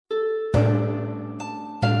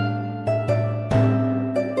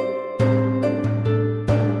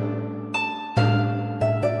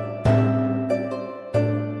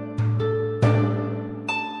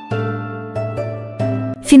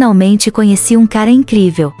Finalmente conheci um cara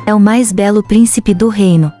incrível, é o mais belo príncipe do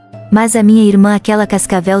reino. Mas a minha irmã, aquela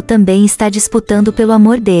cascavel, também está disputando pelo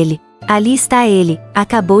amor dele. Ali está ele,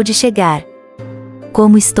 acabou de chegar.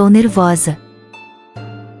 Como estou nervosa.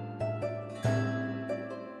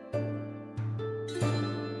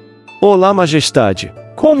 Olá, majestade.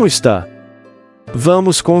 Como está?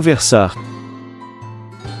 Vamos conversar.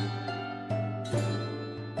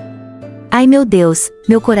 Ai meu Deus,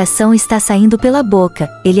 meu coração está saindo pela boca,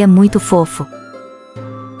 ele é muito fofo.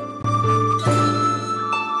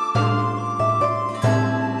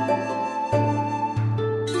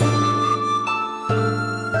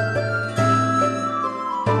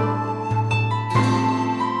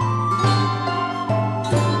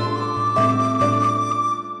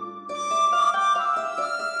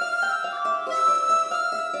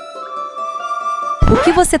 O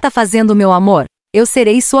que você tá fazendo, meu amor? Eu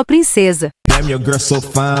serei sua princesa. Damn, your girl so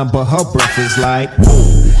fine, but her breath is like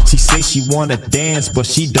whoa. She says she wanna dance, but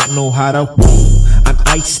she don't know how to whoa. I'm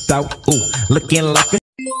iced out, ooh, looking like a